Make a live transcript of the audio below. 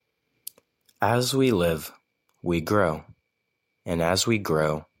As we live, we grow, and as we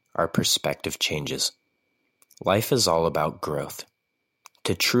grow, our perspective changes. Life is all about growth.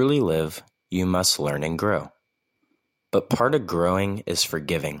 To truly live, you must learn and grow. But part of growing is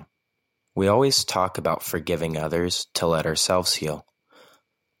forgiving. We always talk about forgiving others to let ourselves heal,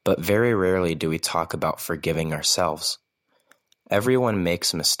 but very rarely do we talk about forgiving ourselves. Everyone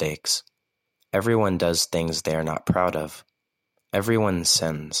makes mistakes. Everyone does things they are not proud of. Everyone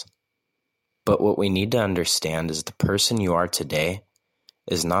sins. But what we need to understand is the person you are today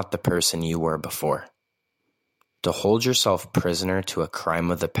is not the person you were before. To hold yourself prisoner to a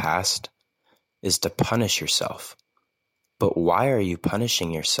crime of the past is to punish yourself. But why are you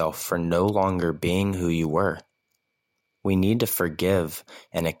punishing yourself for no longer being who you were? We need to forgive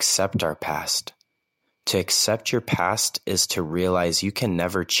and accept our past. To accept your past is to realize you can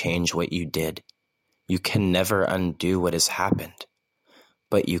never change what you did. You can never undo what has happened.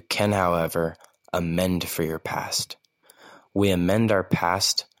 But you can, however, amend for your past. We amend our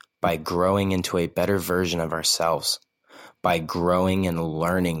past by growing into a better version of ourselves, by growing and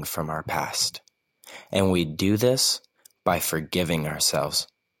learning from our past. And we do this by forgiving ourselves.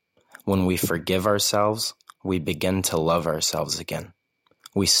 When we forgive ourselves, we begin to love ourselves again.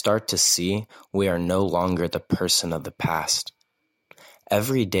 We start to see we are no longer the person of the past.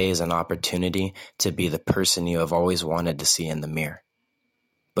 Every day is an opportunity to be the person you have always wanted to see in the mirror.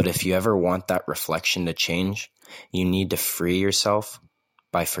 But if you ever want that reflection to change, you need to free yourself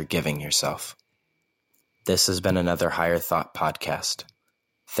by forgiving yourself. This has been another Higher Thought podcast.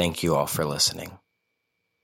 Thank you all for listening.